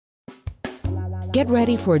Get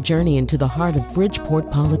ready for a journey into the heart of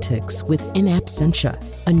Bridgeport politics with In Absentia,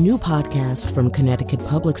 a new podcast from Connecticut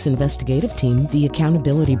Public's investigative team, The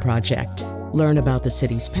Accountability Project. Learn about the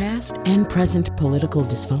city's past and present political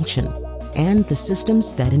dysfunction and the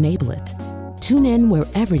systems that enable it. Tune in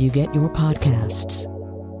wherever you get your podcasts.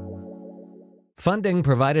 Funding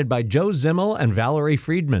provided by Joe Zimmel and Valerie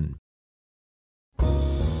Friedman.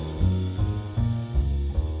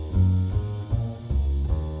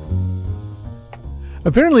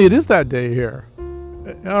 Apparently it is that day here.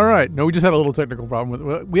 All right. No, we just had a little technical problem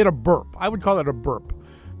with it. We had a burp. I would call that a burp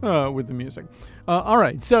with the music. All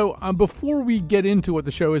right. So before we get into what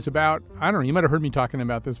the show is about, I don't know. You might have heard me talking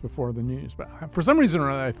about this before the news, but for some reason or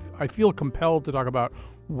other, I feel compelled to talk about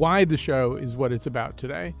why the show is what it's about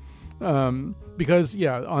today. Because,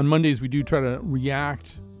 on Mondays we do try to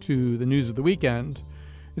react to the news of the weekend.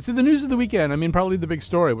 And so the news of the weekend, I mean, probably the big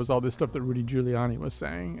story was all this stuff that Rudy Giuliani was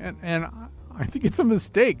saying. And I think it's a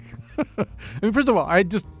mistake. I mean, first of all,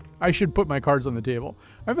 I should put my cards on the table.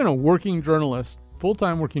 I've been a working journalist,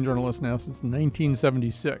 full-time working journalist now since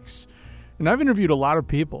 1976. And I've interviewed a lot of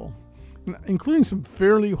people, including some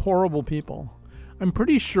fairly horrible people. I'm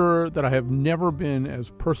pretty sure that I have never been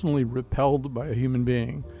as personally repelled by a human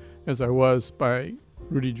being as I was by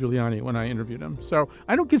Rudy Giuliani when I interviewed him. So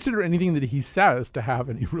I don't consider anything that he says to have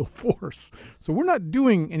any real force. So we're not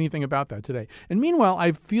doing anything about that today. And meanwhile,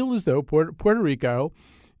 I feel as though Puerto Rico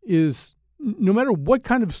is, no matter what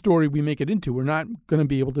kind of story we make it into, we're not going to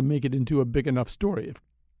be able to make it into a big enough story. If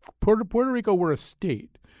Puerto Rico were a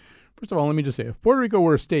state, first of all, let me just say, if Puerto Rico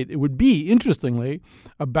were a state, it would be, interestingly,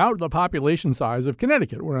 about the population size of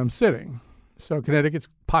Connecticut, where I'm sitting. So Connecticut's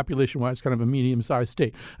population-wise kind of a medium-sized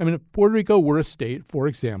state. I mean, if Puerto Rico were a state, for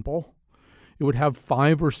example, it would have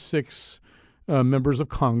 5 or 6 members of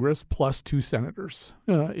Congress plus 2 senators.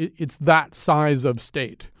 It's that size of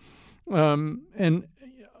state. And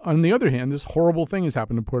on the other hand, this horrible thing has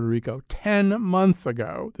happened to Puerto Rico. 10 months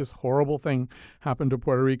ago, this horrible thing happened to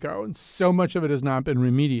Puerto Rico, and so much of it has not been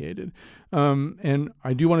remediated. And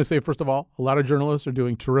I do want to say, first of all, a lot of journalists are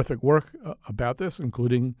doing terrific work about this,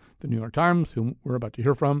 including the New York Times, whom we're about to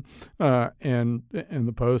hear from, and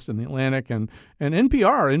the Post and the Atlantic, and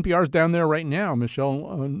NPR. NPR's down there right now.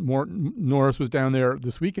 Michelle Norris was down there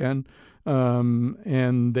this weekend.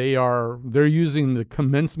 And they're using the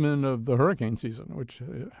commencement of the hurricane season, which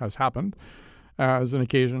has happened, as an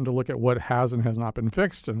occasion to look at what has and has not been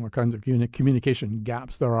fixed and what kinds of communication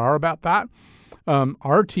gaps there are about that.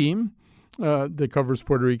 Our team that covers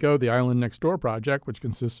Puerto Rico, the Island Next Door Project, which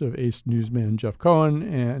consists of ace newsman Jeff Cohen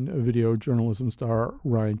and video journalism star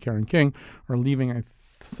Ryan Karen King, are leaving,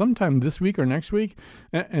 sometime this week or next week,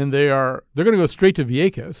 and they're going to go straight to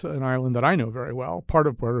Vieques, an island that I know very well, part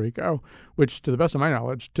of Puerto Rico, which, to the best of my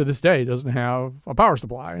knowledge, to this day doesn't have a power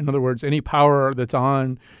supply. In other words, any power that's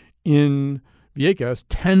on in Vieques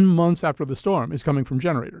 10 months after the storm is coming from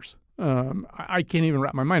generators. I can't even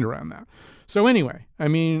wrap my mind around that. So anyway, I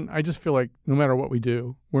mean, I just feel like no matter what we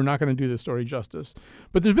do, we're not going to do this story justice.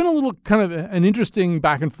 But there's been a little kind of an interesting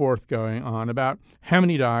back and forth going on about how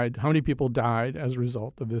many people died as a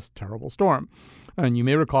result of this terrible storm. And you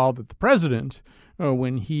may recall that the president,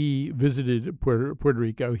 when he visited Puerto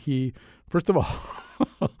Rico, he, first of all,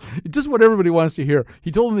 just what everybody wants to hear, he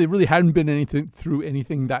told them they really hadn't been through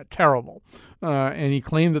anything that terrible. And he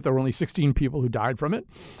claimed that there were only 16 people who died from it.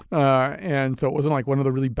 And so it wasn't like one of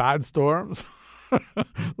the really bad storms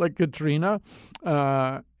like Katrina.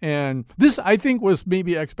 And this, I think, was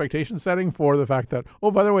maybe expectation setting for the fact that, oh,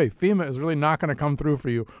 by the way, FEMA is really not going to come through for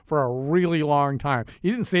you for a really long time. He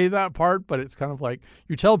didn't say that part, but it's kind of like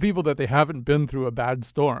you tell people that they haven't been through a bad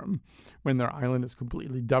storm when their island is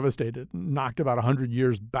completely devastated, knocked about 100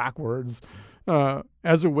 years backwards,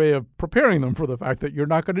 as a way of preparing them for the fact that you're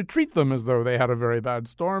not going to treat them as though they had a very bad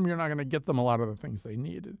storm. You're not going to get them a lot of the things they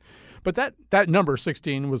needed. But that number,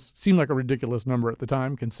 16, seemed like a ridiculous number at the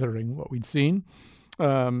time, considering what we'd seen.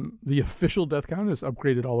 The official death count is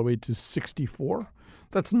upgraded all the way to 64.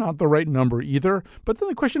 That's not the right number either. But then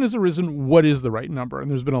the question has arisen, what is the right number? And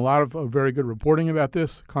there's been a lot of very good reporting about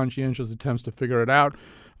this, conscientious attempts to figure it out.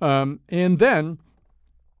 And then,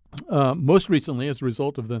 most recently, as a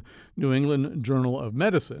result of the New England Journal of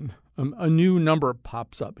Medicine, a new number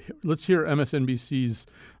pops up. Let's hear MSNBC's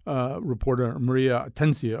reporter Maria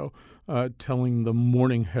Atencio telling the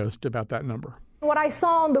Morning Host about that number. What I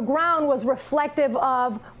saw on the ground was reflective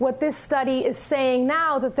of what this study is saying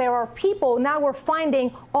now, that there are people, now we're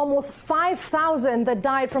finding almost 5,000 that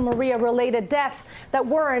died from Maria-related deaths that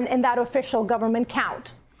weren't in that official government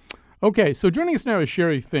count. Okay, so joining us now is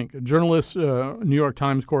Sherry Fink, a journalist, New York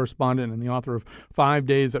Times correspondent, and the author of 5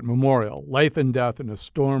 Days at Memorial, Life and Death in a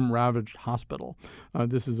Storm-Ravaged Hospital.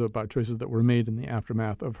 This is about choices that were made in the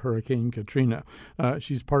aftermath of Hurricane Katrina.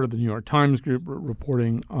 She's part of the New York Times group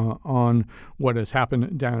reporting on what has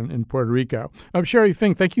happened down in Puerto Rico. Sherry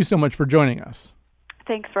Fink, thank you so much for joining us.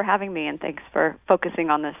 Thanks for having me, and thanks for focusing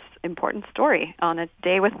on this important story on a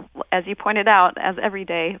day with, as you pointed out, as every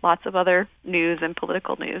day, lots of other news and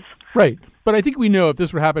political news. Right. But I think we know if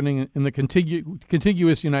this were happening in the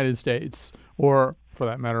contiguous United States, or for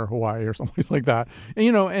that matter, Hawaii or someplace like that,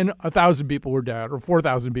 and 1,000 people were dead, or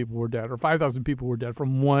 4,000 people were dead, or 5,000 people were dead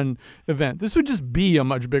from one event, this would just be a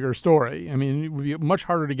much bigger story. I mean, it would be much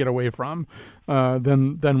harder to get away from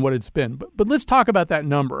than what it's been. But let's talk about that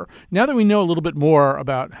number. Now that we know a little bit more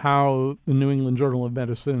about how the New England Journal of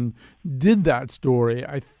Medicine did that story,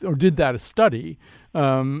 or did that study,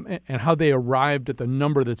 and how they arrived at the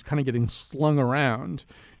number that's kind of getting slung around,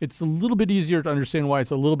 it's a little bit easier to understand why it's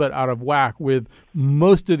a little bit out of whack with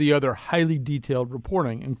most of the other highly detailed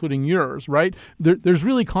reporting, including yours, right? There's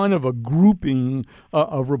really kind of a grouping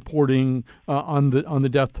of reporting on the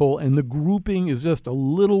death toll, and the grouping is just a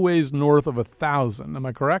little ways north of 1,000. Am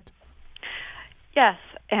I correct? Yes,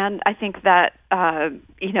 and I think that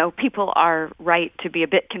people are right to be a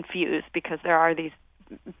bit confused because there are these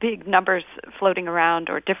big numbers floating around,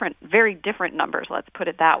 or very different numbers, let's put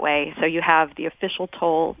it that way. So you have the official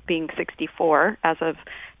toll being 64 as of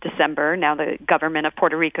December. Now the government of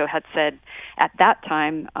Puerto Rico had said at that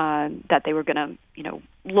time that they were going to,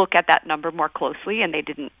 look at that number more closely, and they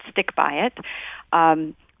didn't stick by it.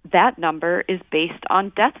 That number is based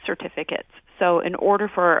on death certificates. So in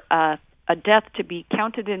order for a death to be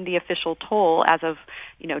counted in the official toll as of,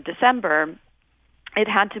 December, it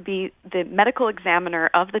had to be the medical examiner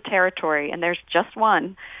of the territory, and there's just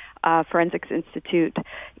one, Forensics Institute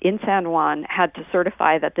in San Juan, had to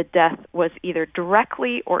certify that the death was either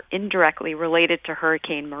directly or indirectly related to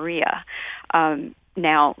Hurricane Maria.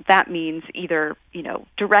 Now, that means either,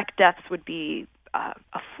 direct deaths would be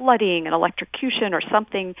a flooding, an electrocution, or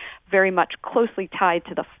something very much closely tied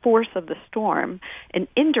to the force of the storm. An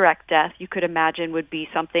indirect death, you could imagine, would be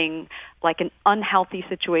something like an unhealthy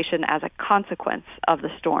situation as a consequence of the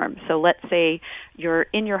storm. So let's say you're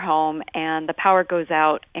in your home and the power goes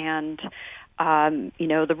out and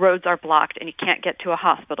the roads are blocked and you can't get to a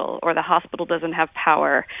hospital, or the hospital doesn't have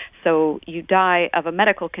power, so you die of a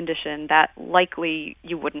medical condition that likely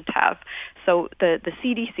you wouldn't have. So the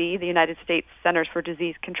CDC, the United States Centers for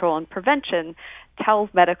Disease Control and Prevention, tells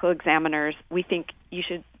medical examiners, we think you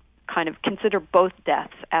should kind of consider both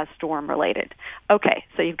deaths as storm-related. Okay,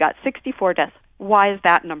 so you've got 64 deaths. Why is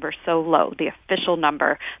that number so low, the official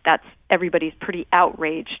number? Everybody's pretty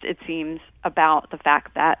outraged, it seems, about the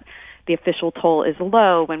fact that the official toll is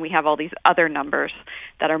low when we have all these other numbers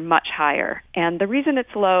that are much higher. And the reason it's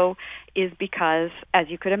low is because, as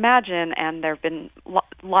you could imagine, and there have been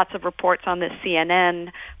lots of reports on this, CNN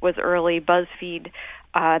was early, BuzzFeed,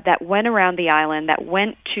 that went around the island, that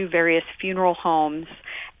went to various funeral homes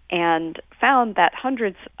and found that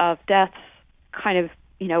hundreds of deaths kind of,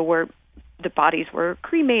 were the bodies were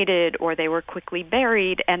cremated or they were quickly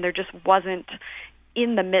buried, and there just wasn't,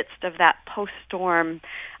 in the midst of that post-storm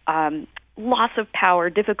loss of power,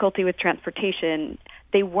 difficulty with transportation,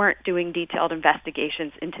 they weren't doing detailed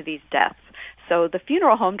investigations into these deaths. So the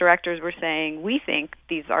funeral home directors were saying, we think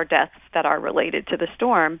these are deaths that are related to the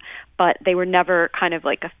storm, but they were never kind of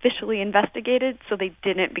like officially investigated, so they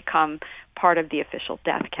didn't become part of the official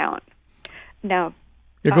death count. Now,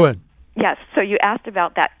 go ahead. Yes, so you asked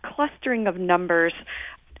about that clustering of numbers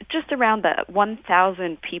just around the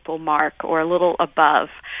 1,000 people mark or a little above.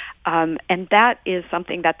 And that is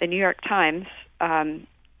something that the New York Times,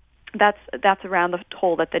 that's around the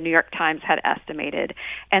toll that the New York Times had estimated.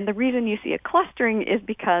 And the reason you see a clustering is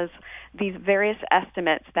because these various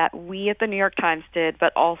estimates that we at the New York Times did,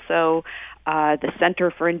 but also the Center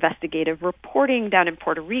for Investigative Reporting down in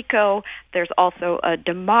Puerto Rico, there's also a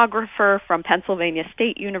demographer from Pennsylvania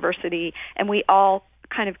State University, and we all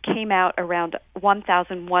kind of came out around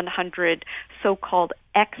 1,100 so-called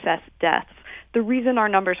excess deaths. The reason our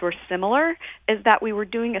numbers were similar is that we were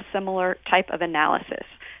doing a similar type of analysis.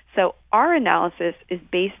 So our analysis is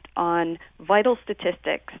based on vital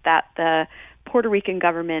statistics that the Puerto Rican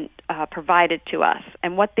government provided to us.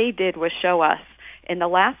 And what they did was show us in the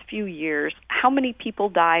last few years how many people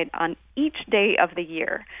died on each day of the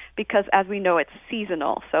year. Because as we know, it's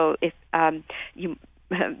seasonal. So if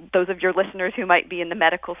those of your listeners who might be in the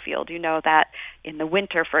medical field, you know that in the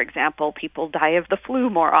winter, for example, people die of the flu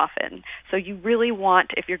more often. So you really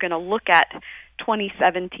want, if you're going to look at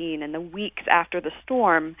 2017 and the weeks after the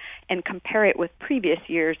storm and compare it with previous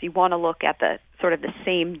years, you want to look at the sort of the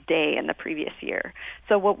same day in the previous year.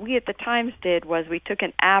 So what we at the Times did was we took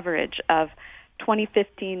an average of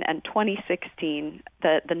 2015 and 2016,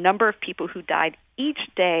 the number of people who died each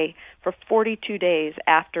day for 42 days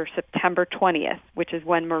after September 20th, which is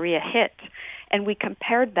when Maria hit. And we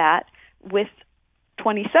compared that with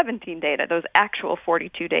 2017 data, those actual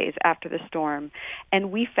 42 days after the storm.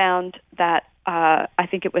 And we found that I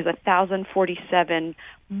think it was 1,047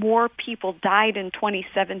 more people died in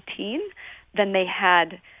 2017 than they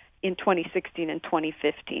had in 2016 and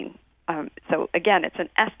 2015. So again, it's an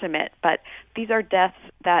estimate, but these are deaths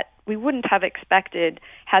that we wouldn't have expected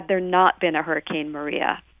had there not been a Hurricane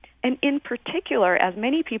Maria. And in particular, as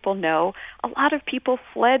many people know, a lot of people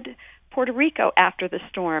fled Puerto Rico after the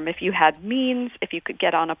storm. If you had means, if you could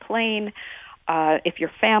get on a plane, if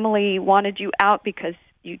your family wanted you out because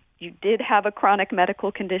you did have a chronic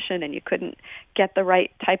medical condition and you couldn't get the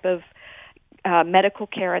right type of medical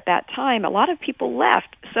care at that time, a lot of people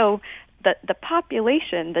left. So the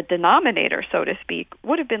population, the denominator, so to speak,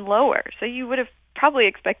 would have been lower. So you would have probably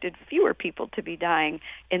expected fewer people to be dying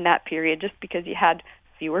in that period just because you had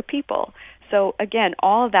fewer people. So again,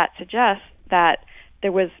 all of that suggests that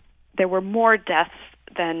there were more deaths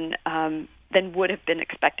than would have been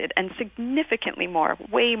expected, and significantly more,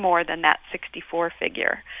 way more than that 64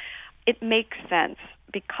 figure. It makes sense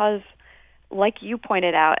because, like you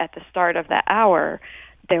pointed out at the start of the hour,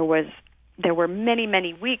 there were many,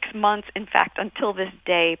 many weeks, months, in fact, until this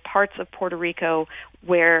day, parts of Puerto Rico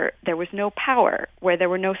where there was no power, where there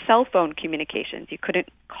were no cell phone communications. You couldn't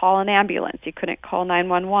call an ambulance. You couldn't call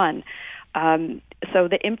 911. So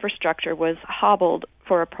the infrastructure was hobbled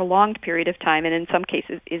for a prolonged period of time, and in some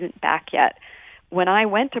cases isn't back yet. When I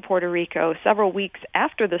went to Puerto Rico several weeks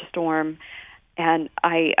after the storm, and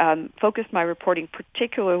I focused my reporting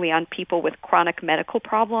particularly on people with chronic medical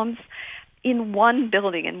problems, in one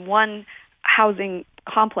building, in one housing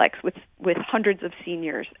complex with hundreds of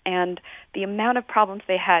seniors, and the amount of problems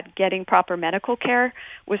they had getting proper medical care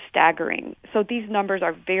was staggering. So these numbers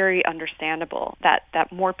are very understandable,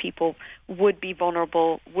 that more people would be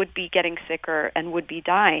vulnerable, would be getting sicker, and would be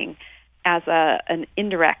dying as an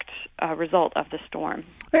indirect result of the storm.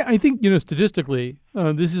 I think, statistically,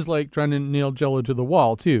 this is like trying to nail Jello to the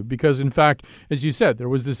wall, too, because, in fact, as you said, there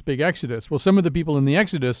was this big exodus. Well, some of the people in the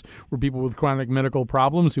exodus were people with chronic medical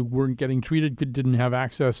problems who weren't getting treated, didn't have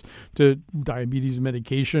access to diabetes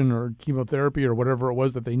medication or chemotherapy or whatever it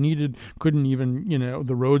was that they needed, couldn't even,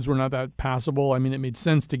 the roads were not that passable. I mean, it made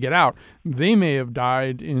sense to get out. They may have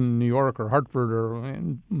died in New York or Hartford or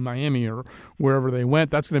in Miami or wherever they went.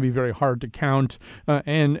 That's going to be very hard to count.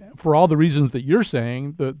 And for all the reasons that you're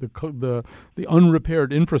saying, the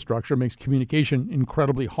unrepaired infrastructure makes communication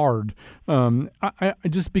incredibly hard. I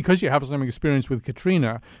just because you have some experience with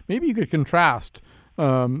Katrina, maybe you could contrast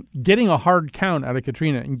getting a hard count out of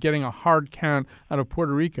Katrina and getting a hard count out of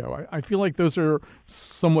Puerto Rico. I feel like those are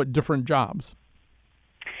somewhat different jobs.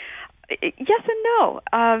 Yes and no.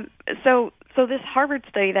 So this Harvard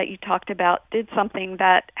study that you talked about did something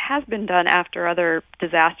that has been done after other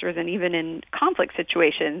disasters and even in conflict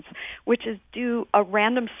situations, which is do a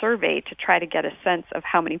random survey to try to get a sense of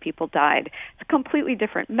how many people died. It's a completely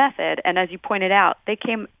different method, and as you pointed out, they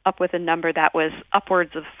came up with a number that was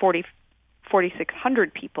upwards of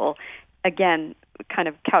 4,600 people, again, kind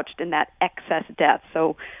of couched in that excess death.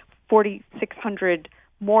 So 4,600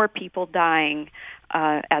 more people dying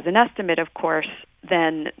as an estimate, of course,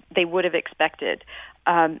 than they would have expected.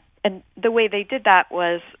 And the way they did that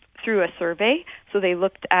was through a survey. So they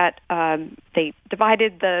looked at, they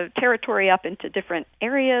divided the territory up into different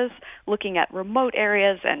areas, looking at remote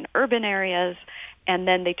areas and urban areas, and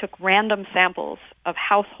then they took random samples of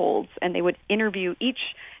households, and they would interview each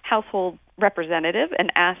household representative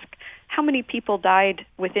and ask how many people died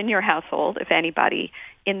within your household, if anybody,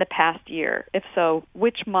 in the past year. If so,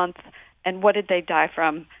 which month, and what did they die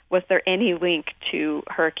from? Was there any link to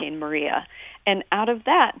Hurricane Maria? And out of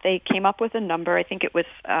that, they came up with a number. I think it was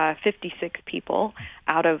 56 people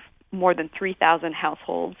out of more than 3,000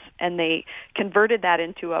 households, and they converted that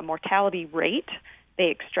into a mortality rate.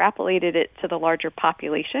 They extrapolated it to the larger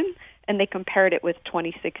population, and they compared it with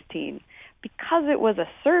 2016. Because it was a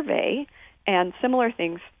survey, and similar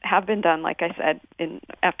things have been done, like I said,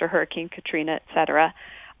 after Hurricane Katrina, et cetera,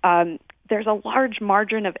 there's a large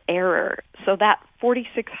margin of error. So that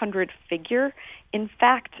 4,600 figure, in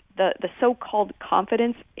fact, the so-called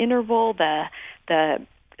confidence interval, the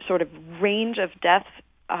sort of range of deaths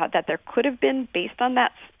that there could have been based on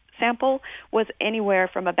that sample was anywhere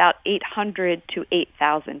from about 800 to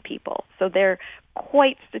 8,000 people. So they're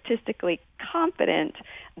quite statistically confident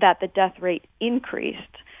that the death rate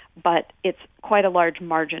increased, but it's quite a large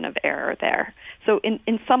margin of error there. So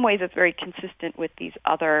in some ways it's very consistent with these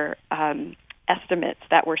other estimates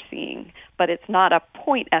that we're seeing, but it's not a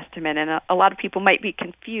point estimate, and a lot of people might be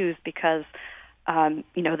confused because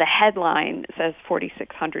the headline says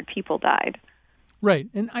 4,600 people died. Right.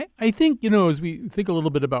 And I think, as we think a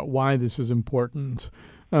little bit about why this is important,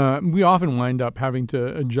 we often wind up having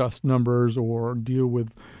to adjust numbers or deal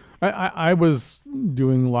with. I was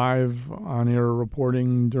doing live on-air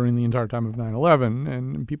reporting during the entire time of 9/11,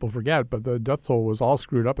 and people forget, but the death toll was all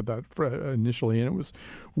screwed up at that initially, and it was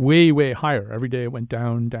way, way higher. Every day it went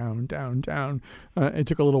down, down, down, down. It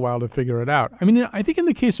took a little while to figure it out. I mean, I think in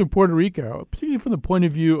the case of Puerto Rico, particularly from the point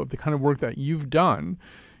of view of the kind of work that you've done,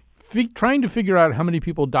 trying to figure out how many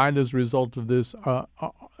people died as a result of this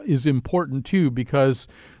is important, too, because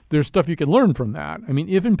there's stuff you can learn from that. I mean,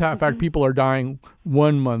 if in fact people are dying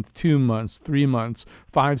 1 month, 2 months, 3 months,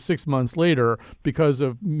 5, 6 months later because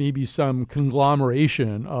of maybe some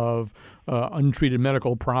conglomeration of untreated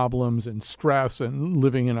medical problems and stress and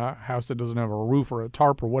living in a house that doesn't have a roof or a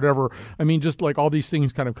tarp or whatever. I mean, just like all these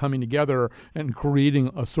things kind of coming together and creating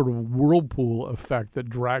a sort of whirlpool effect that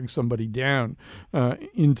drags somebody down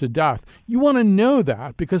into death. You want to know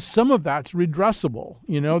that because some of that's redressable.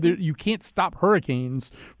 You can't stop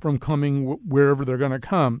hurricanes from coming wherever they're going to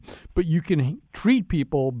come, but you can treat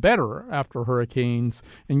people better after hurricanes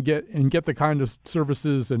and get the kind of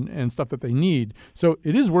services and stuff that they need. So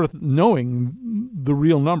it is worth knowing the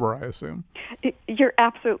real number, I assume. You're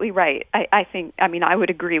absolutely right. I would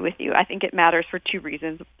agree with you. I think it matters for two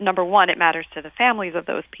reasons. Number one, it matters to the families of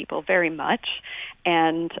those people very much.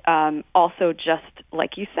 And also just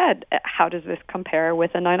like you said, how does this compare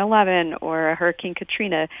with a 9/11 or a Hurricane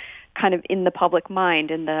Katrina kind of in the public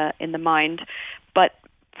mind, in the mind. But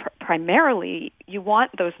primarily, you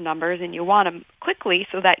want those numbers and you want them quickly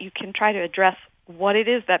so that you can try to address what it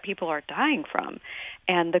is that people are dying from.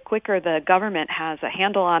 And the quicker the government has a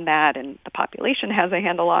handle on that and the population has a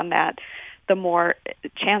handle on that, the more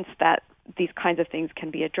chance that these kinds of things can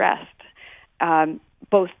be addressed,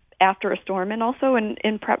 both after a storm and also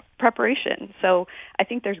in preparation. So I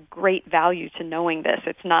think there's great value to knowing this.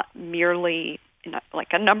 It's not merely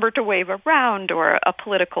like a number to wave around or a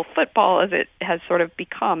political football as it has sort of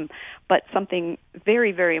become, but something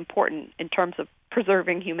very, very important in terms of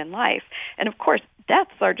preserving human life. And of course,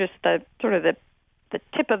 deaths are just the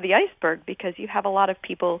tip of the iceberg because you have a lot of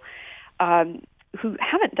people who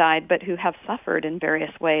haven't died but who have suffered in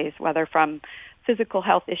various ways, whether from physical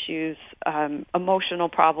health issues, emotional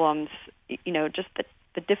problems, just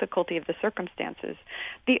the difficulty of the circumstances.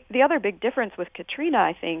 The other big difference with Katrina,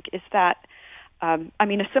 I think, is that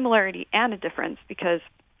a similarity and a difference because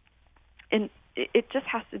it just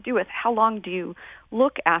has to do with how long do you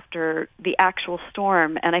look after the actual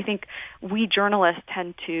storm. And I think we journalists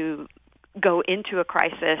tend to go into a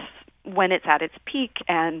crisis when it's at its peak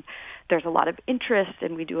and there's a lot of interest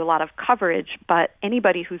and we do a lot of coverage, but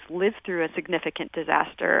anybody who's lived through a significant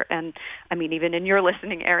disaster, and even in your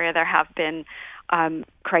listening area there have been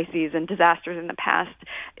crises and disasters in the past,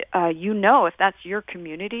 if that's your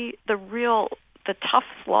community, the tough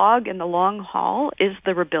slog in the long haul is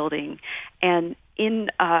the rebuilding. And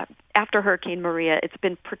after Hurricane Maria, it's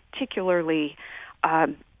been particularly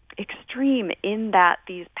extreme in that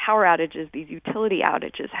these power outages, these utility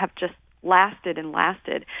outages have just lasted and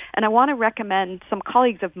lasted. And I want to recommend some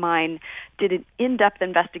colleagues of mine did an in-depth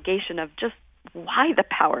investigation of just why the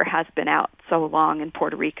power has been out so long in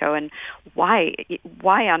Puerto Rico and why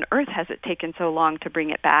on earth has it taken so long to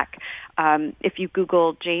bring it back. If you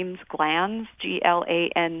Google James Glanz,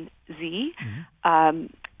 Glanz,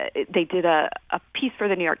 they did a piece for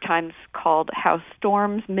the New York Times called How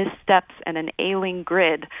Storms, Missteps, and an Ailing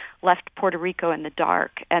Grid Left Puerto Rico in the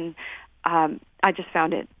Dark. And I just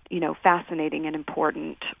found it, fascinating and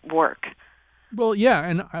important work. Well, yeah,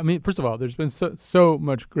 and first of all, there's been so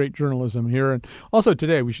much great journalism here, and also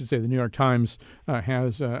today we should say the New York Times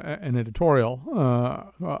has an editorial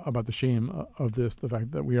about the shame of this, the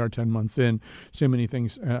fact that we are 10 months in, so many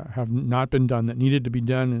things have not been done that needed to be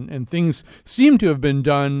done, and things seem to have been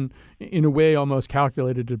done in a way almost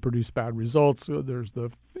calculated to produce bad results. So there's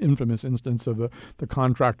the infamous instance of the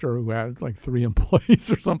contractor who had like 3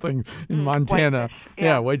 employees or something in Montana.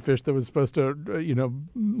 Whitefish, that was supposed to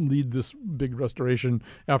lead this big restoration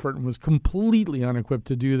effort and was completely unequipped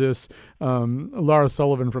to do this. Laura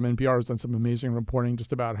Sullivan from NPR has done some amazing reporting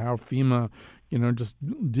just about how FEMA just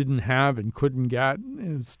didn't have and couldn't get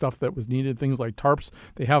stuff that was needed, things like tarps.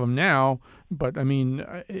 They have them now, but I mean,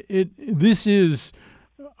 this is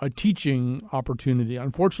a teaching opportunity.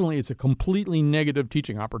 Unfortunately, it's a completely negative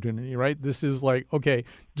teaching opportunity, right? This is like, okay,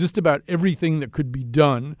 just about everything that could be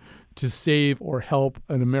done to save or help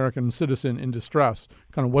an American citizen in distress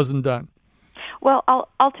kind of wasn't done. Well,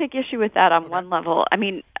 I'll take issue with that on one level. I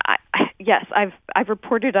mean, yes, I've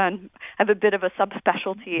reported on. I have a bit of a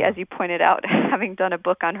subspecialty, as you pointed out, having done a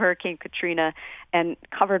book on Hurricane Katrina and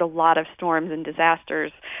covered a lot of storms and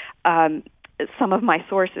disasters. Some of my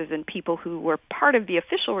sources and people who were part of the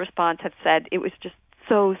official response have said it was just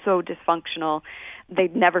so dysfunctional.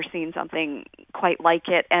 They'd never seen something quite like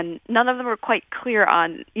it, and none of them were quite clear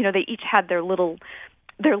on. They each had their little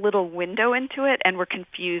window into it and were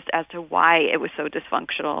confused as to why it was so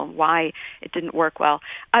dysfunctional, why it didn't work well.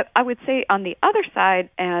 I would say on the other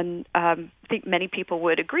side, and I think many people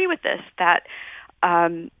would agree with this, that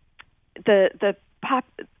the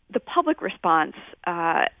public response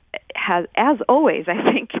has, as always, I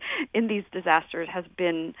think, in these disasters has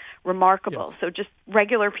been remarkable. Yes. So just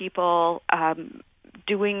regular people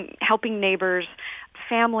helping neighbors,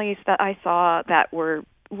 families that I saw that were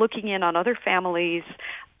looking in on other families.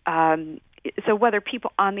 So whether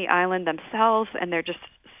people on the island themselves and their just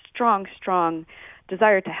strong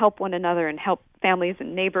desire to help one another and help families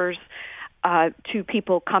and neighbors, to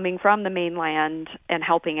people coming from the mainland and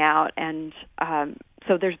helping out. And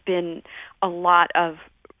so there's been a lot of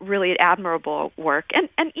really admirable work.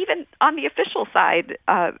 And even on the official side,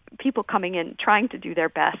 people coming in trying to do their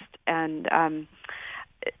best. And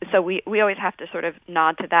so we always have to sort of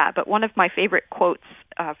nod to that. But one of my favorite quotes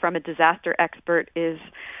from a disaster expert is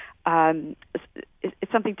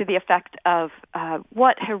something to the effect of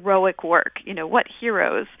what heroic work, what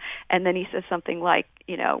heroes. And then he says something like,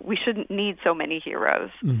 we shouldn't need so many heroes.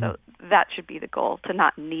 Mm-hmm. So that should be the goal, to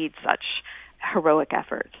not need such heroic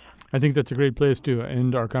efforts. I think that's a great place to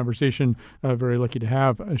end our conversation. Very lucky to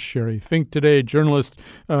have Sherry Fink today, journalist,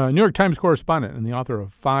 New York Times correspondent, and the author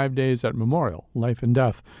of 5 Days at Memorial, Life and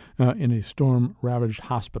Death in a Storm-Ravaged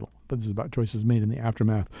Hospital. But this is about choices made in the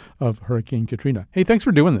aftermath of Hurricane Katrina. Hey, thanks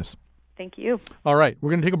for doing this. Thank you. All right,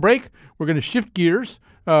 we're going to take a break. We're going to shift gears.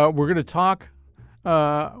 We're going to talk.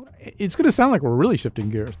 It's going to sound like we're really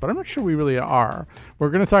shifting gears, but I'm not sure we really are.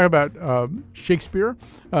 We're going to talk about Shakespeare,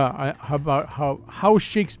 about how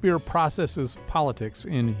Shakespeare processes politics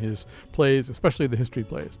in his plays, especially the history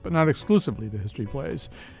plays, but not exclusively the history plays,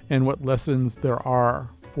 and what lessons there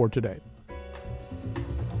are for today.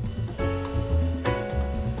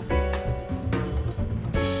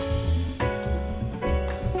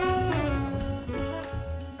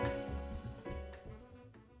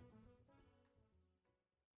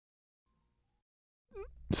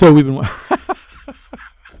 So we've been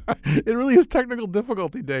it really is technical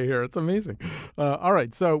difficulty day here. It's amazing. All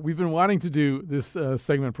right. So we've been wanting to do this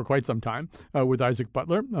segment for quite some time with Isaac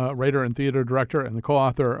Butler, writer and theater director, and the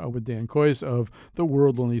co-author with Dan Kois of The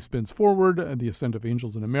World Only Spins Forward, The Ascent of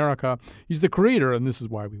Angels in America. He's the creator, and this is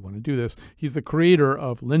why we want to do this, he's the creator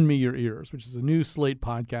of Lend Me Your Ears, which is a new Slate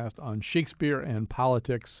podcast on Shakespeare and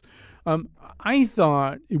politics. I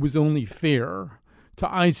thought it was only fair to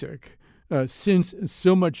Isaac, since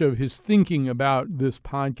so much of his thinking about this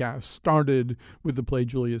podcast started with the play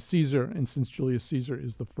Julius Caesar, and since Julius Caesar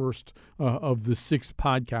is the first of the 6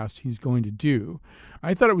 podcasts he's going to do,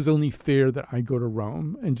 I thought it was only fair that I go to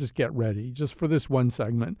Rome and just get ready just for this one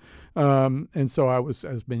segment. And so I was,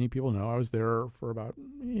 as many people know, I was there for about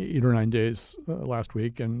 8 or 9 days last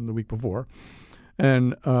week and the week before.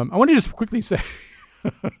 And I want to just quickly say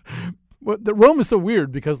well, the Rome is so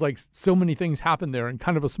weird because like so many things happen there in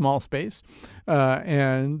kind of a small space.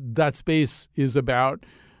 And that space is about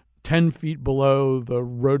 10 feet below the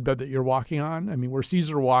roadbed that you're walking on. I mean, where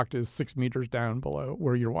Caesar walked is 6 meters down below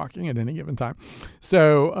where you're walking at any given time.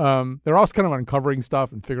 So they're also kind of uncovering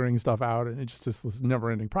stuff and figuring stuff out, and it's just this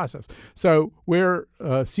never-ending process. So where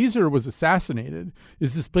Caesar was assassinated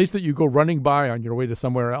is this place that you go running by on your way to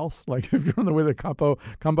somewhere else. Like if you're on the way to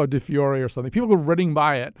Campo di Fiore or something, people go running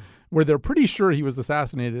by it where they're pretty sure he was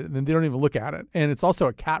assassinated, and then they don't even look at it. And it's also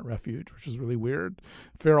a cat refuge, which is really weird.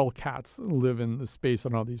 Feral cats live in the space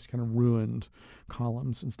on all these kind of ruined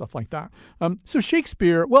columns and stuff like that. So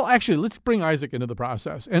Shakespeare, well, actually, let's bring Isaac into the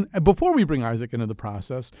process. And before we bring Isaac into the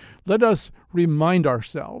process, let us remind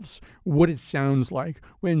ourselves what it sounds like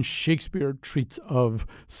when Shakespeare treats of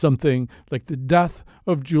something like the death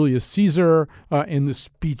of Julius Caesar in the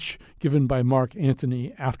speech given by Mark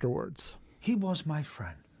Antony afterwards. He was my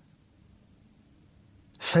friend,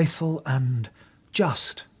 faithful and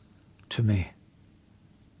just to me.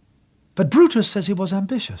 But Brutus says he was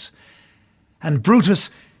ambitious, and Brutus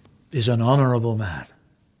is an honourable man.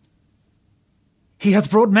 He hath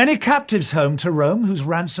brought many captives home to Rome, whose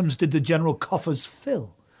ransoms did the general coffers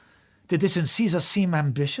fill. Did this in Caesar seem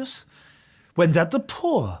ambitious? When that the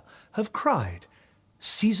poor have cried,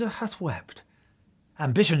 Caesar hath wept.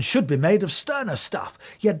 Ambition should be made of sterner stuff,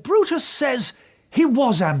 yet Brutus says he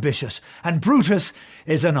was ambitious, and Brutus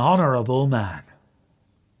is an honourable man.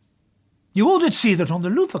 You all did see that on the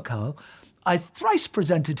Lupercal I thrice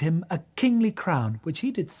presented him a kingly crown, which he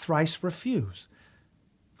did thrice refuse.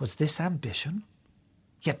 Was this ambition?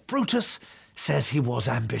 Yet Brutus says he was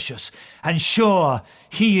ambitious, and sure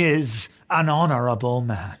he is an honourable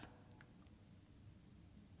man.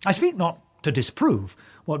 I speak not to disprove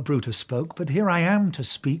what Brutus spoke, but here I am to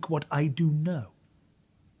speak what I do know.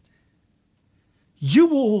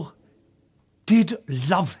 You all did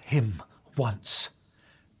love him once.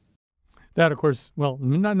 That, of course, well,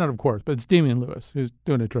 not of course, but it's Damian Lewis, who's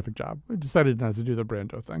doing a terrific job. I decided not to do the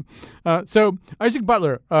Brando thing. So Isaac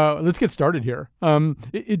Butler, let's get started here.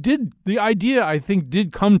 The idea, I think,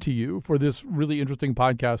 did come to you for this really interesting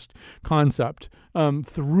podcast concept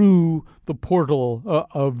through the portal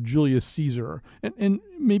of Julius Caesar. And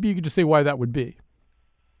maybe you could just say why that would be.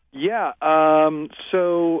 Yeah.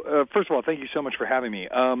 So first of all, thank you so much for having me.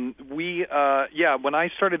 When I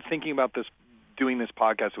started thinking about doing this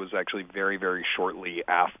podcast, it was actually very, very shortly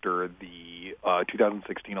after the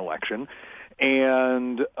 2016 election.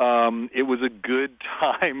 And it was a good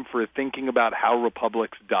time for thinking about how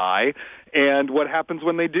republics die and what happens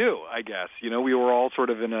when they do, I guess. You know, we were all sort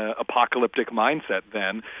of in an apocalyptic mindset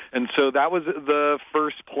then. And so that was the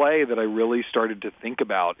first play that I really started to think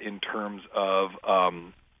about in terms of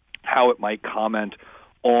how it might comment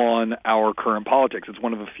on our current politics. It's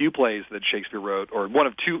one of a few plays that Shakespeare wrote, or one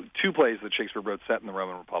of two plays that Shakespeare wrote set in the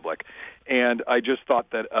Roman Republic. And I just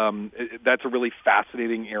thought that that's a really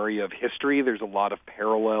fascinating area of history. There's a lot of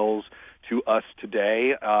parallels to us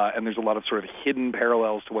today, and there's a lot of sort of hidden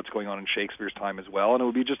parallels to what's going on in Shakespeare's time as well. And it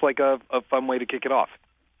would be just like a fun way to kick it off.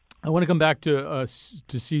 I want to come back to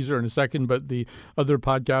Caesar in a second, but the other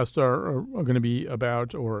podcasts are going to be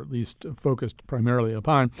about, or at least focused primarily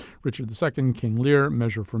upon, Richard II, King Lear,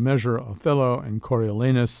 Measure for Measure, Othello, and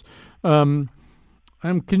Coriolanus. I'm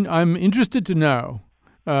interested to know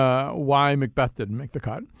why Macbeth didn't make the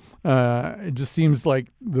cut. It just seems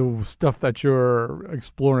like the stuff that you're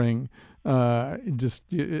exploring.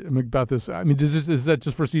 Macbeth is. I mean, is that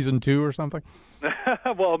just for season 2 or something?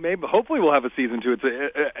 Well, maybe. Hopefully, we'll have a season 2.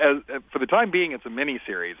 For the time being, it's a mini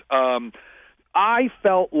series. I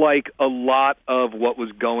felt like a lot of what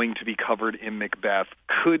was going to be covered in Macbeth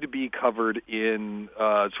could be covered in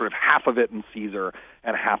sort of half of it in Caesar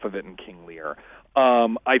and half of it in King Lear.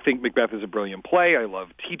 I think Macbeth is a brilliant play. I love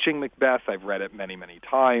teaching Macbeth. I've read it many, many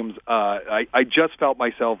times. I just felt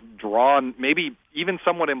myself drawn, maybe even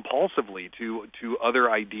somewhat impulsively, to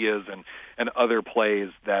other ideas and other plays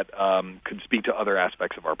that could speak to other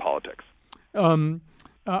aspects of our politics. So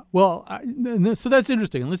that's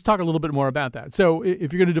interesting. And let's talk a little bit more about that. So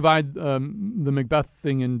if you're going to divide the Macbeth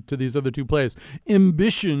thing into these other two plays,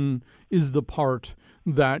 ambition is the part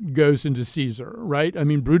that goes into Caesar, right? I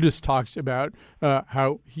mean, Brutus talks about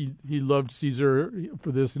how he loved Caesar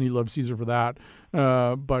for this and he loved Caesar for that.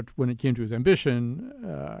 But when it came to his ambition,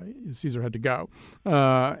 Caesar had to go.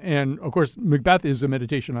 And, of course, Macbeth is a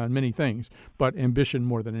meditation on many things, but ambition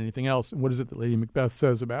more than anything else. And what is it that Lady Macbeth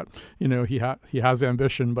says about, he has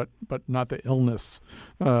ambition, but not the illness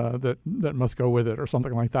that must go with it or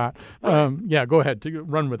something like that. Right. Go ahead.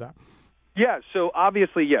 Run with that. Yeah, so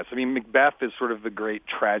obviously, yes. I mean, Macbeth is sort of the great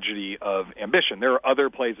tragedy of ambition. There are other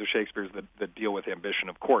plays of Shakespeare's that deal with ambition,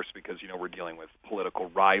 of course, because, we're dealing with political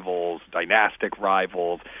rivals, dynastic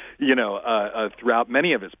rivals, throughout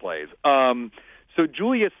many of his plays. So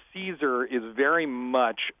Julius Caesar is very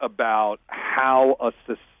much about how a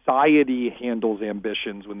society handles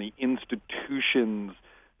ambitions when the institutions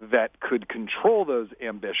that could control those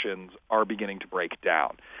ambitions are beginning to break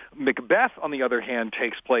down. Macbeth, on the other hand,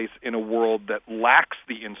 takes place in a world that lacks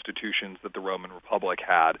the institutions that the Roman Republic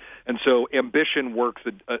had, and so ambition works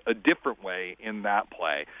a different way in that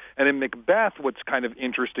play. And in Macbeth, what's kind of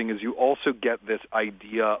interesting is you also get this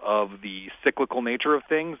idea of the cyclical nature of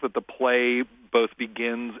things, that the play both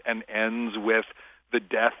begins and ends with the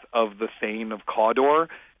death of the Thane of Cawdor,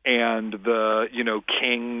 and the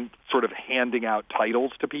king sort of handing out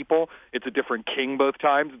titles to people. It's a different king both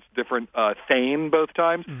times. It's a different Thane both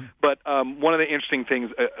times. Mm-hmm. But one of the interesting things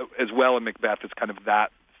as well in Macbeth is kind of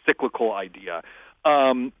that cyclical idea.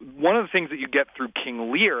 One of the things that you get through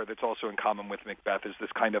King Lear that's also in common with Macbeth is this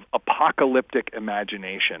kind of apocalyptic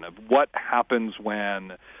imagination of what happens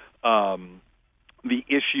when the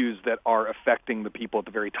issues that are affecting the people at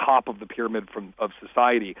the very top of the pyramid of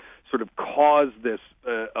society sort of cause this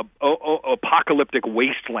apocalyptic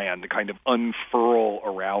wasteland to kind of unfurl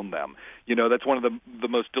around them. That's one of the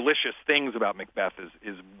most delicious things about Macbeth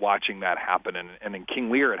is watching that happen, and in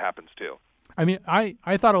King Lear it happens too. I mean,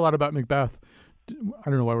 I thought a lot about Macbeth. I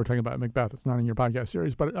don't know why we're talking about Macbeth. It's not in your podcast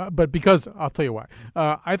series, but because I'll tell you why.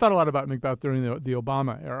 I thought a lot about Macbeth during the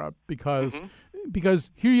Obama era because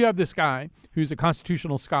here you have this guy who's a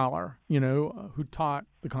constitutional scholar, who taught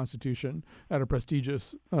the Constitution at a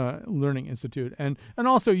prestigious learning institute, and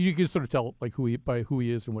also you can sort of tell by who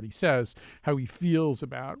he is and what he says, how he feels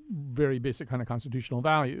about very basic kind of constitutional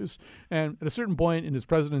values. And at a certain point in his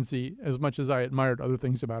presidency, as much as I admired other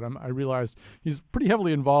things about him, I realized he's pretty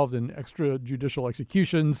heavily involved in extrajudicial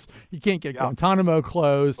executions. He can't get Guantanamo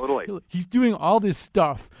closed. Totally. He's doing all this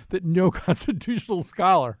stuff that no constitutional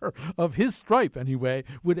scholar of his stripe anyway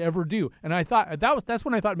would ever do. And I thought that's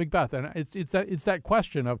when I thought Macbeth, and it's that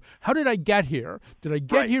question of how did I get here? Did I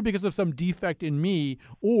get here because of some defect in me,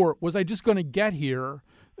 or was I just going to get here?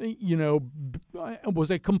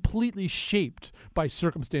 Was I completely shaped by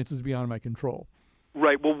circumstances beyond my control?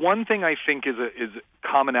 Right. Well, one thing I think is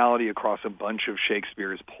commonality across a bunch of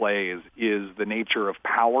Shakespeare's plays is the nature of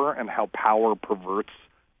power and how power perverts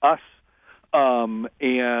us.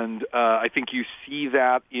 I think you see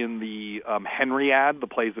that in the Henriade, the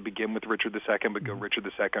plays that begin with Richard II, but go Richard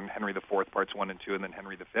II, Henry IV, parts 1 and 2, and then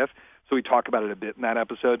Henry V. So we talk about it a bit in that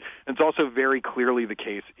episode. And it's also very clearly the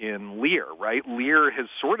case in Lear, right? Lear has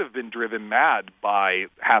sort of been driven mad by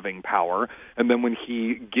having power, and then when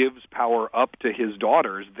he gives power up to his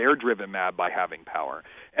daughters, they're driven mad by having power.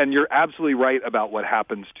 And you're absolutely right about what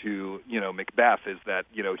happens to, Macbeth is that,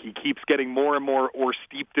 he keeps getting more and more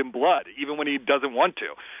steeped in blood, even when he doesn't want to.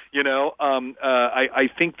 I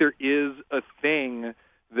think there is a thing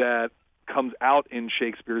that comes out in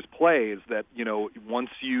Shakespeare's plays that, once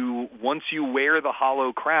you wear the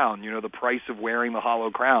hollow crown, the price of wearing the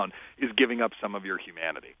hollow crown is giving up some of your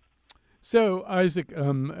humanity. So, Isaac,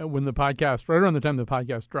 when the podcast, right around the time the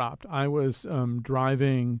podcast dropped, I was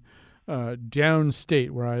driving downstate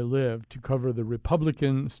where I live to cover the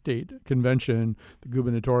Republican State Convention, the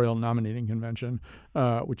gubernatorial nominating convention,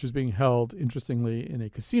 which is being held, interestingly, in a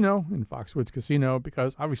casino, in Foxwoods Casino,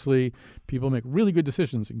 because obviously people make really good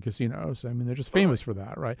decisions in casinos. I mean, they're just famous for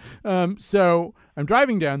that, right? So I'm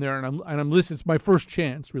driving down there, and I'm listening. It's my first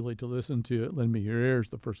chance, really, to listen to Lend Me Your Ears,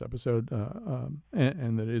 the first episode,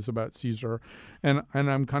 and that is about Caesar. And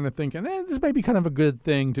I'm kind of thinking, this may be kind of a good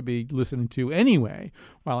thing to be listening to anyway,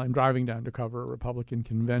 while I'm driving down to cover a Republican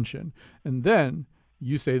convention. And then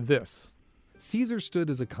you say this. Caesar stood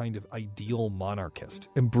as a kind of ideal monarchist,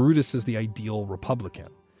 and Brutus as the ideal republican.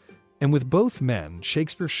 And with both men,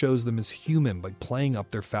 Shakespeare shows them as human by playing up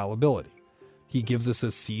their fallibility. He gives us a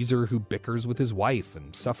Caesar who bickers with his wife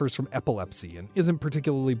and suffers from epilepsy and isn't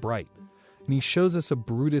particularly bright. And he shows us a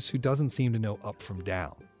Brutus who doesn't seem to know up from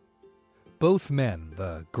down. Both men,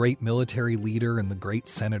 the great military leader and the great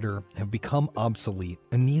senator, have become obsolete,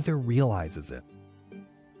 and neither realizes it.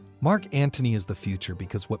 Mark Antony is the future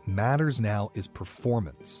because what matters now is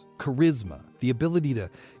performance, charisma, the ability to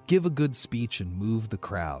give a good speech and move the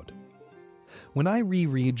crowd. When I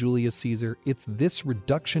reread Julius Caesar, it's this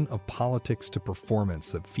reduction of politics to performance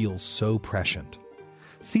that feels so prescient.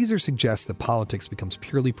 Caesar suggests that politics becomes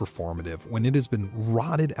purely performative when it has been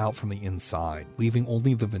rotted out from the inside, leaving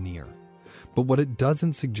only the veneer. But what it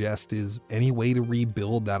doesn't suggest is any way to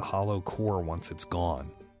rebuild that hollow core once it's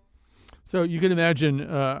gone. So you can imagine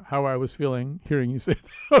how I was feeling hearing you say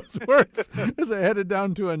those words as I headed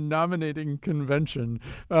down to a nominating convention.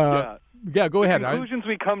 Yeah, go ahead. The conclusions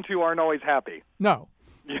we come to aren't always happy. No.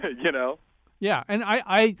 Yeah, and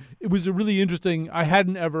it was a really interesting, I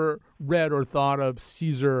hadn't ever read or thought of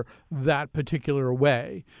Caesar that particular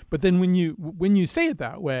way. But then when you say it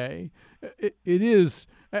that way, it is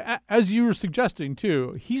as you were suggesting,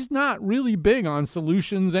 too, he's not really big on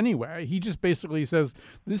solutions anyway. He just basically says,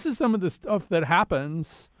 this is some of the stuff that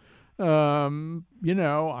happens. I don't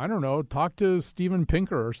know, talk to Steven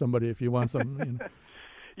Pinker or somebody if you want some.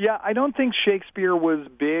 Yeah, I don't think Shakespeare was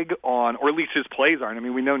big on, or at least his plays aren't. I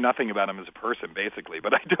mean, we know nothing about him as a person, basically,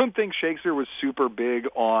 but I don't think Shakespeare was super big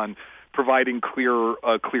on providing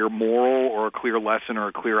a clear moral or a clear lesson or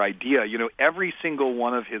a clear idea. Every single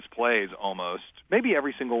one of his plays, almost, maybe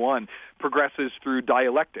every single one, progresses through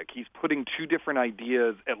dialectic. He's putting at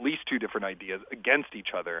least two different ideas against each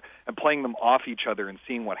other and playing them off each other and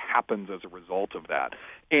seeing what happens as a result of that.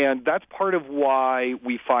 And that's part of why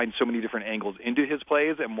we find so many different angles into his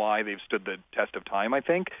plays and why they've stood the test of time, I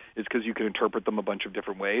think, is because you can interpret them a bunch of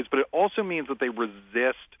different ways. But it also means that they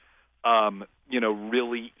resist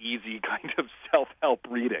really easy kind of self-help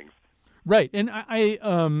readings. Right. And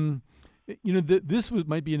this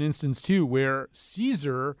might be an instance, too, where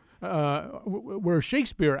Caesar, where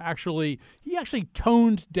Shakespeare actually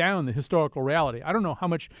toned down the historical reality. I don't know how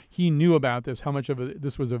much he knew about this, how much of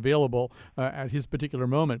this was available at his particular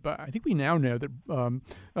moment. But I think we now know that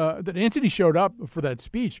that Antony showed up for that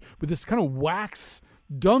speech with this kind of wax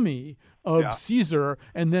dummy of Caesar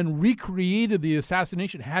and then recreated the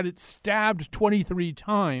assassination, had it stabbed 23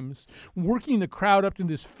 times, working the crowd up to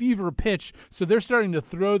this fever pitch. So they're starting to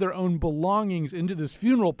throw their own belongings into this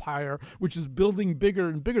funeral pyre, which is building bigger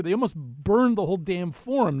and bigger. They almost burned the whole damn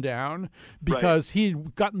forum down because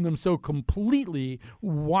he'd gotten them so completely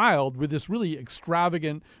wild with this really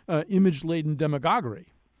extravagant, image-laden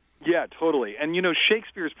demagoguery. Yeah, totally. And,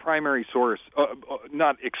 Shakespeare's primary source,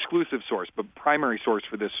 not exclusive source, but primary source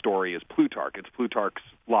for this story is Plutarch. It's Plutarch's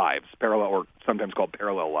Lives, or sometimes called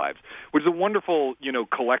Parallel Lives, which is a wonderful,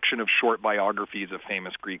 collection of short biographies of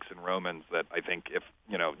famous Greeks and Romans that I think if,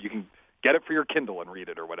 you can get it for your Kindle and read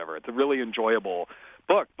it or whatever. It's a really enjoyable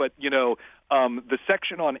book. But, the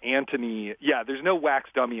section on Antony, there's no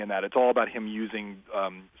wax dummy in that. It's all about him using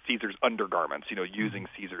Caesar's undergarments, using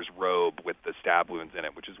Caesar's robe with the stab wounds in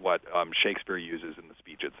it, which is what Shakespeare uses in the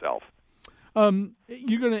speech itself.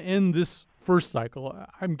 You're going to end this first cycle.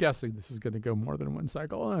 I'm guessing this is going to go more than one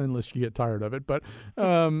cycle, unless you get tired of it. But you're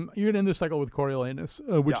going to end this cycle with Coriolanus,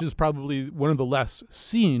 which is probably one of the less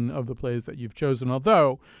seen of the plays that you've chosen,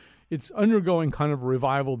 although it's undergoing kind of a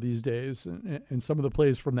revival these days, and some of the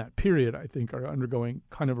plays from that period, I think, are undergoing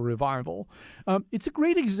kind of a revival. It's a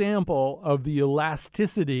great example of the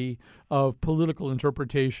elasticity of political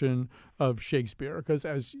interpretation of Shakespeare, because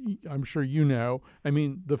as I'm sure you know,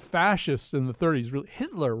 the fascists in the 30s,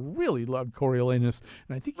 Hitler really loved Coriolanus,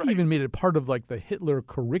 and I think he even made it part of like the Hitler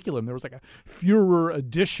curriculum. There was like a Führer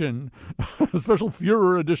edition, a special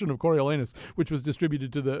Führer edition of Coriolanus, which was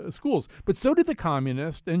distributed to the schools. But so did the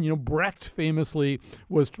communists, and Brecht famously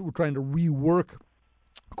was trying to rework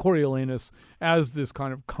Coriolanus as this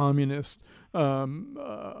kind of communist,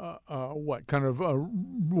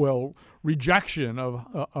 rejection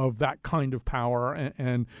of that kind of power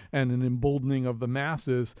and an emboldening of the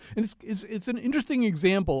masses. And it's an interesting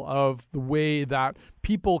example of the way that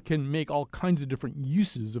people can make all kinds of different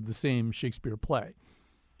uses of the same Shakespeare play.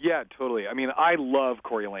 Yeah, totally. I love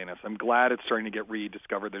Coriolanus. I'm glad it's starting to get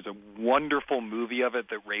rediscovered. There's a wonderful movie of it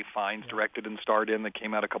that Ralph Fiennes directed and starred in that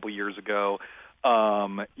came out a couple years ago.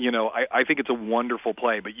 I think it's a wonderful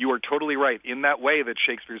play, but you are totally right. In that way that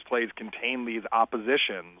Shakespeare's plays contain these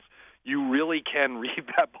oppositions, you really can read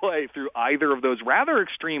that play through either of those rather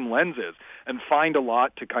extreme lenses and find a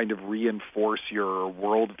lot to kind of reinforce your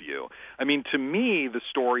worldview. To me, the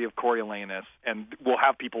story of Coriolanus, and we'll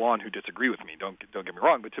have people on who disagree with me, don't get me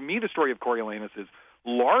wrong, but to me the story of Coriolanus is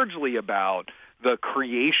largely about the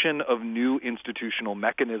creation of new institutional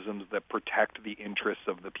mechanisms that protect the interests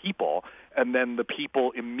of the people, and then the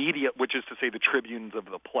people which is to say the tribunes of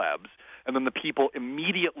the plebs, and then the people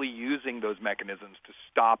immediately using those mechanisms to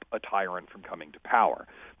stop a tyrant from coming to power.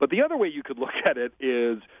 But the other way you could look at it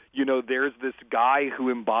is, there's this guy who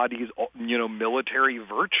embodies, military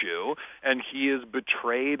virtue, and he is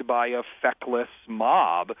betrayed by a feckless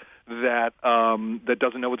mob that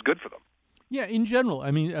doesn't know what's good for them. Yeah, in general,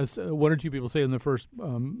 as one or two people say in the first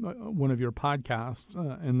one of your podcasts,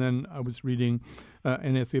 and then I was reading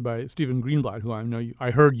an essay by Stephen Greenblatt, who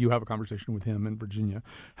I heard you have a conversation with him and Virginia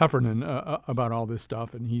Heffernan about all this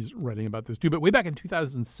stuff, and he's writing about this too. But way back in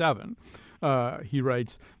 2007, he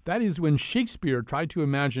writes, that is when Shakespeare tried to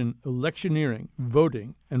imagine electioneering,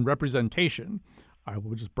 voting, and representation I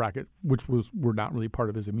will just bracket, were not really part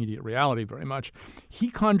of his immediate reality very much. He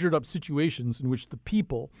conjured up situations in which the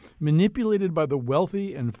people, manipulated by the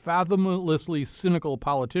wealthy and fathomlessly cynical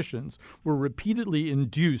politicians, were repeatedly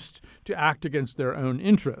induced to act against their own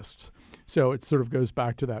interests. So it sort of goes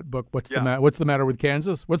back to that book, What's the Matter with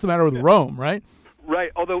Kansas? What's the Matter with Rome, right?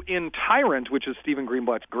 Right, although in Tyrant, which is Stephen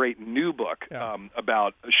Greenblatt's great new book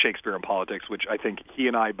about Shakespeare and politics, which I think he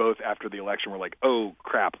and I both, after the election, were like, oh,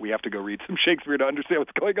 crap, we have to go read some Shakespeare to understand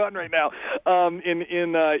what's going on right now.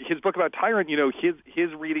 In his book about Tyrant,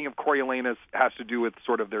 his reading of Coriolanus has to do with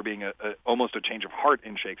sort of there being almost a change of heart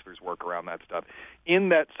in Shakespeare's work around that stuff.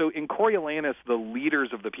 In Coriolanus, the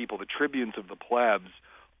leaders of the people, the tribunes of the plebs,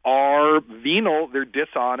 are venal, they're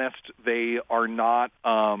dishonest, they are not...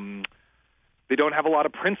 They don't have a lot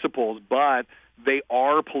of principles, but they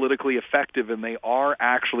are politically effective, and they are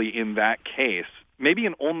actually, in that case, maybe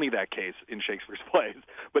in only that case in Shakespeare's plays,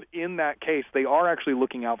 but in that case, they are actually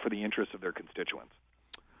looking out for the interests of their constituents.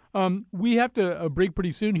 We have to break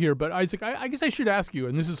pretty soon here, but Isaac, I guess I should ask you,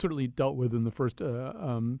 and this is certainly dealt with in the first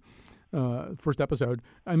episode.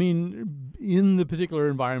 I mean, in the particular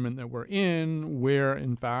environment that we're in, where,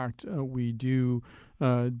 in fact, we do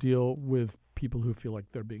deal with people who feel like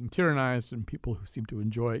they're being tyrannized and people who seem to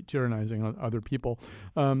enjoy tyrannizing other people.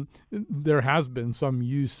 There has been some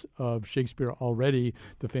use of Shakespeare already,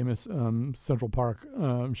 the famous Central Park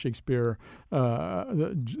Shakespeare,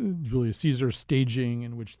 Julius Caesar staging,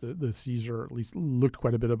 in which the Caesar at least looked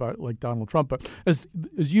quite a bit about like Donald Trump. But as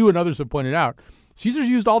you and others have pointed out, Caesar's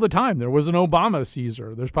used all the time. There was an Obama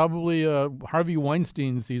Caesar. There's probably a Harvey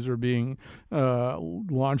Weinstein Caesar being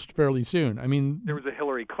launched fairly soon. I mean, there was a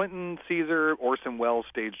Hillary Clinton Caesar. Orson Welles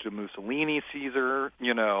staged a Mussolini Caesar,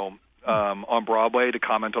 on Broadway to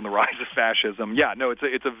comment on the rise of fascism. Yeah, no, it's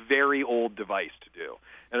a very old device to do.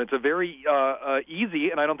 And it's a very easy,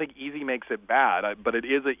 and I don't think easy makes it bad, but it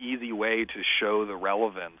is an easy way to show the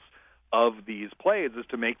relevance of these plays, is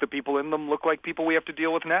to make the people in them look like people we have to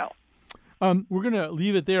deal with now. We're going to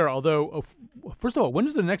leave it there, although, first of all, when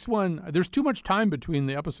is the next one? There's too much time between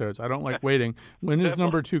the episodes. I don't like waiting. When is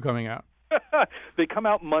number 2 coming out? They come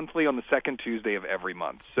out monthly on the second Tuesday of every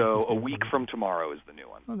month. So a week from tomorrow is the new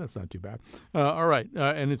one. Oh, that's not too bad. All right.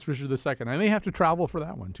 And it's Richard II. I may have to travel for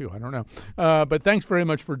that one, too. I don't know. But thanks very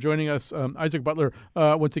much for joining us. Isaac Butler,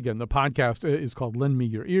 once again, the podcast is called Lend Me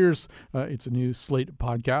Your Ears. It's a new Slate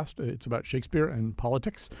podcast. It's about Shakespeare and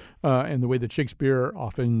politics and the way that Shakespeare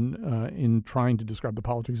often, in trying to describe the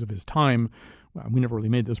politics of his time, we never really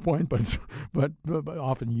made this point, but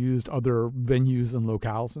often used other venues and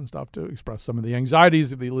locales and stuff to express some of the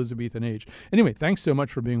anxieties of the Elizabethan age. Anyway, thanks so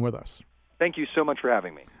much for being with us. Thank you so much for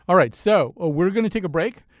having me. All right, so we're going to take a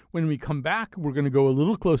break. When we come back, we're going to go a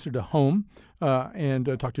little closer to home and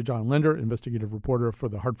talk to John Linder, investigative reporter for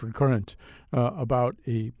the Hartford Courant, about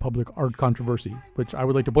a public art controversy, which I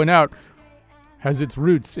would like to point out has its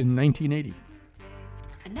roots in 1980.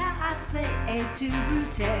 And now I say A to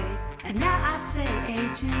Brute. And now I say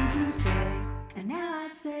A to Brute. And now I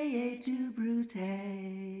say A to Brute.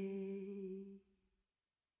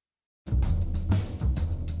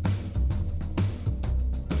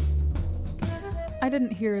 I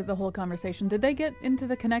didn't hear the whole conversation. Did they get into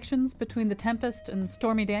the connections between The Tempest and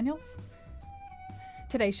Stormy Daniels?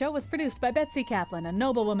 Today's show was produced by Betsy Kaplan, a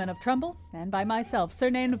noblewoman of Trumbull, and by myself,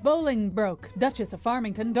 surnamed Bolingbroke, Duchess of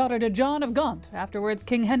Farmington, daughter to John of Gaunt, afterwards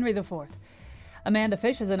King Henry IV. Amanda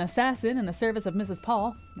Fish is an assassin in the service of Mrs.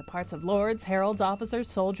 Paul. The parts of lords, heralds, officers,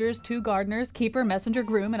 soldiers, 2 gardeners, keeper, messenger,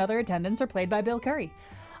 groom, and other attendants are played by Bill Curry.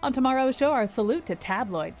 On tomorrow's show, our salute to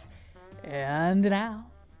tabloids. And now,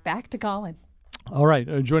 back to Colin. All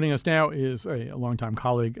right. Joining us now is a longtime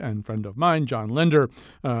colleague and friend of mine, John Linder.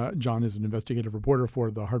 John is an investigative reporter for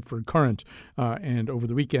the Hartford Courant. And over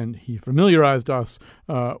the weekend, he familiarized us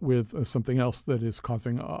with something else that is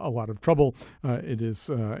causing a lot of trouble. It is,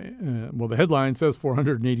 the headline says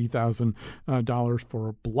 $480,000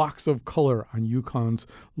 for blocks of color on UConn's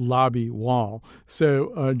lobby wall.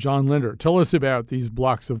 So, John Linder, tell us about these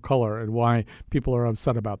blocks of color and why people are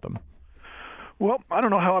upset about them. Well, I don't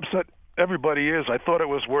know how upset everybody is. I thought it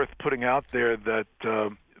was worth putting out there that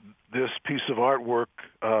this piece of artwork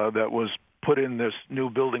that was put in this new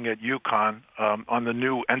building at UConn on the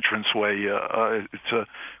new entranceway, it's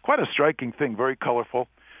quite a striking thing, very colorful,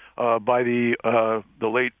 by the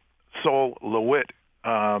late Sol LeWitt.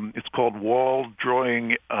 It's called Wall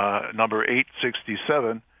Drawing number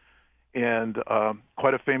 867, and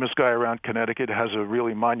quite a famous guy around Connecticut, has a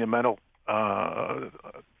really monumental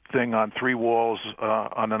thing on 3 walls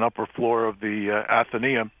on an upper floor of the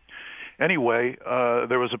Athenaeum. Anyway,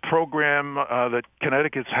 there was a program that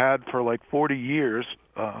Connecticut's had for like 40 years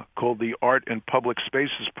called the Art in Public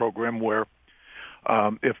Spaces program, where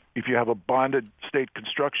if you have a bonded state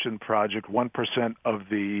construction project, 1% of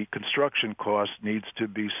the construction cost needs to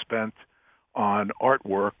be spent on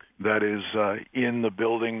artwork that is in the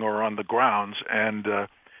building or on the grounds. And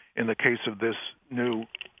in the case of this new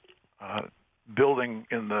building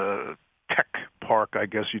in the tech park, I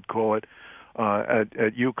guess you'd call it,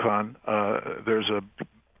 at UConn, there's a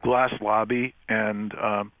glass lobby and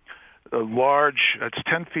a large, it's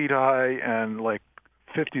 10 feet high and like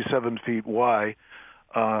 57 feet wide,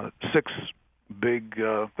 6 big,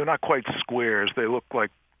 they're not quite squares, they look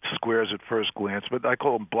like squares at first glance, but I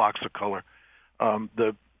call them blocks of color.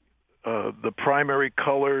 The primary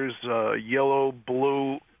colors, yellow,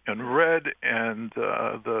 blue, and red, and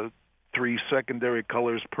the 3 secondary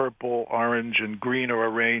colors, purple, orange, and green, are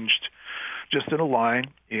arranged just in a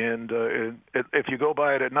line. And if you go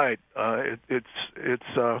by it at night, it's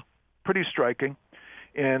pretty striking,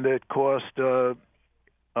 and it cost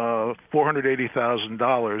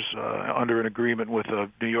 $480,000 under an agreement with a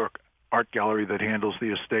New York art gallery that handles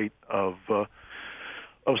the estate of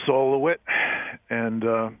Saul LeWitt. And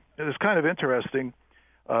it's kind of interesting.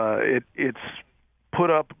 It's put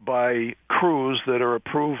up by crews that are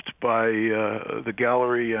approved by the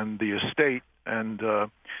gallery and the estate, and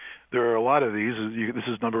there are a lot of these. This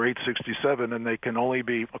is number 867, and they can only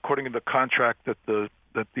be, according to the contract that the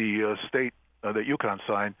state that UConn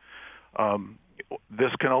signed,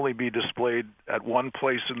 this can only be displayed at one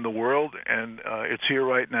place in the world, and it's here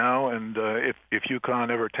right now. And if UConn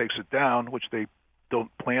ever takes it down, which they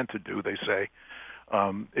don't plan to do, they say,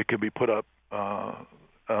 it can be put up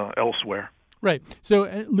elsewhere. Right. So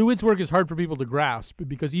LeWitt's work is hard for people to grasp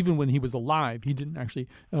because even when he was alive, he didn't actually,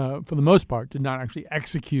 for the most part, did not actually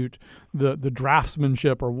execute the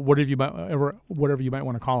draftsmanship or whatever you might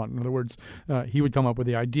want to call it. In other words, he would come up with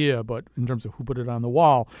the idea, but in terms of who put it on the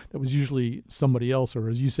wall, that was usually somebody else, or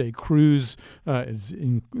as you say, crews,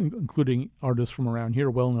 including artists from around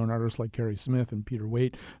here, well-known artists like Carrie Smith and Peter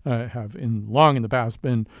Waite have long in the past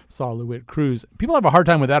been Saul LeWitt crews. People have a hard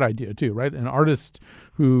time with that idea too, right? An artist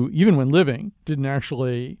who, even when living, didn't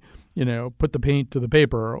actually, put the paint to the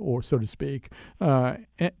paper, or so to speak. But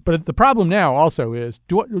the problem now also is,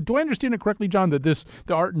 do I understand it correctly, John, that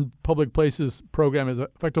the Art in Public Places program is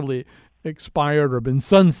effectively expired or been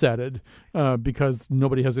sunsetted because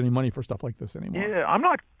nobody has any money for stuff like this anymore? Yeah, I'm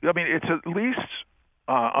not. I mean, it's at least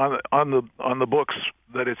on the books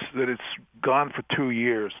that it's gone for 2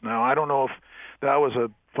 years now. I don't know if that was a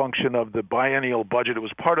function of the biennial budget. It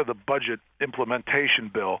was part of the budget implementation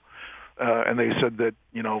bill. And they said that,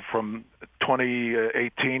 from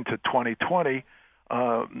 2018 to 2020,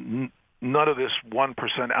 none of this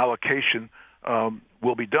 1% allocation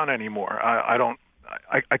will be done anymore. I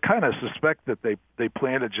kind of suspect that they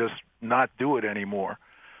plan to just not do it anymore.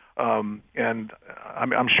 And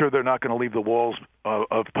I'm sure they're not going to leave the walls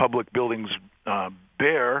of public buildings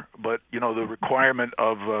bare, but, the requirement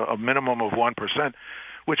of a minimum of 1%,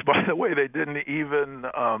 which, by the way, they didn't even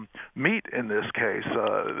meet in this case.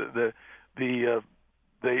 The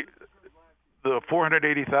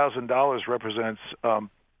 $480,000 represents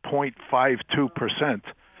 0.52%,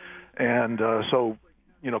 and so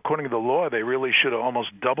according to the law, they really should have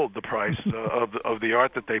almost doubled the price of the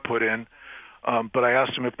art that they put in. But I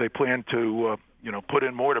asked them if they planned to put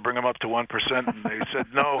in more to bring them up to 1%, and they said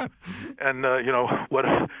no. And what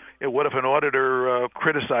if an auditor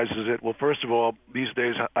criticizes it? Well, first of all, these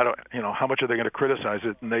days, I don't, how much are they going to criticize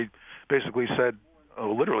it? And they basically said,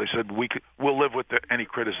 literally said, we'll live with any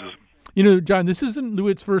criticism. John, this isn't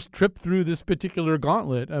LeWitt's first trip through this particular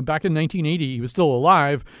gauntlet. Back in 1980, he was still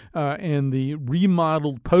alive, and the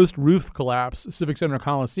remodeled post-roof collapse Civic Center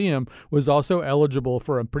Coliseum was also eligible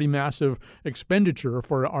for a pretty massive expenditure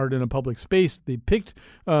for art in a public space. They picked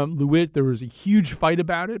LeWitt. There was a huge fight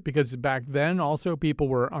about it because back then also people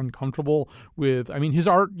were uncomfortable with, his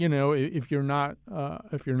art, if you're not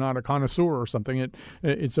a connoisseur or something,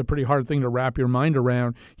 it's a pretty hard thing to wrap your mind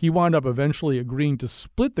around. He wound up eventually agreeing to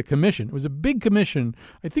split the commission. It was a big commission.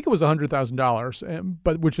 I think it was $100,000,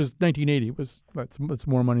 but which was 1980. That's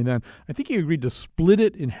more money then. I think he agreed to split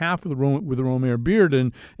it in half with Romare Beard,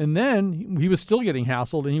 and then he was still getting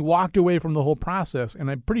hassled, and he walked away from the whole process. And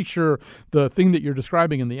I'm pretty sure the thing that you're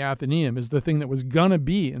describing in the Athenaeum is the thing that was gonna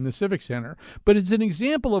be in the Civic Center. But it's an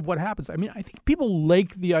example of what happens. I think people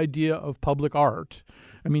like the idea of public art.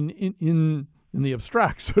 In the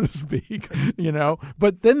abstract, so to speak,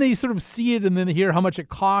 But then they sort of see it and then they hear how much it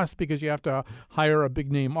costs because you have to hire a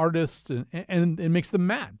big-name artist, and it makes them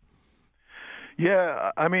mad.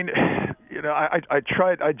 Yeah, I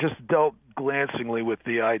tried. I just dealt glancingly with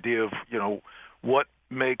the idea of, what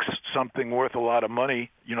makes something worth a lot of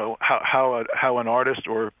money, how an artist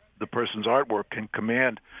or the person's artwork can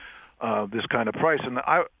command this kind of price. And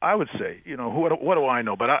I would say, what do I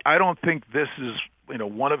know? But I don't think this is,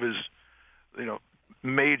 one of his,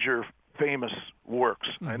 major famous works.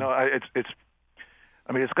 Mm-hmm. I know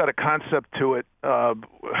it's got a concept to it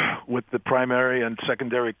with the primary and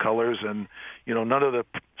secondary colors, and none of the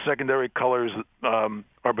secondary colors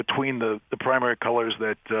are between the primary colors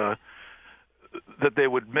that they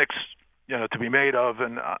would mix, to be made of.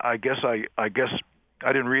 And I guess I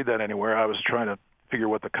didn't read that anywhere. I was trying to figure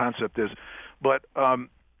what the concept is, but so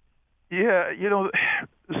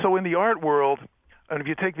in the art world. And if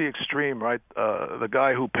you take the extreme, right, the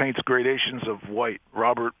guy who paints gradations of white,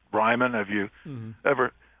 Robert Ryman, have you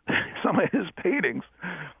ever, some of his paintings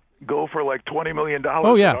go for like $20 million at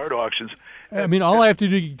art auctions. I mean, all I have to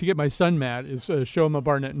do to get my son mad is show him a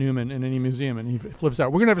Barnett Newman in any museum, and he flips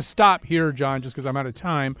out. We're going to have to stop here, John, just because I'm out of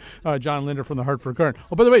time. John Linder from the Hartford Courant.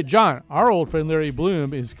 Oh, by the way, John, our old friend Larry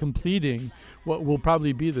Bloom is completing what will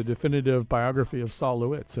probably be the definitive biography of Sol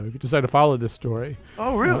LeWitt. So if you decide to follow this story,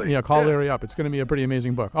 oh really? Call Larry up. It's going to be a pretty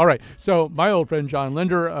amazing book. All right. So my old friend John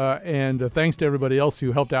Linder, and thanks to everybody else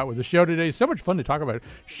who helped out with the show today. So much fun to talk about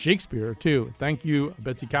Shakespeare too. Thank you,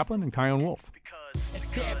 Betsy Kaplan and Chion Wolf. It's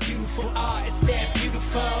that beautiful art. It's that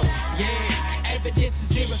beautiful. Yeah,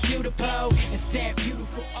 evidence is irrefutable. It's that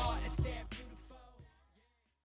beautiful art.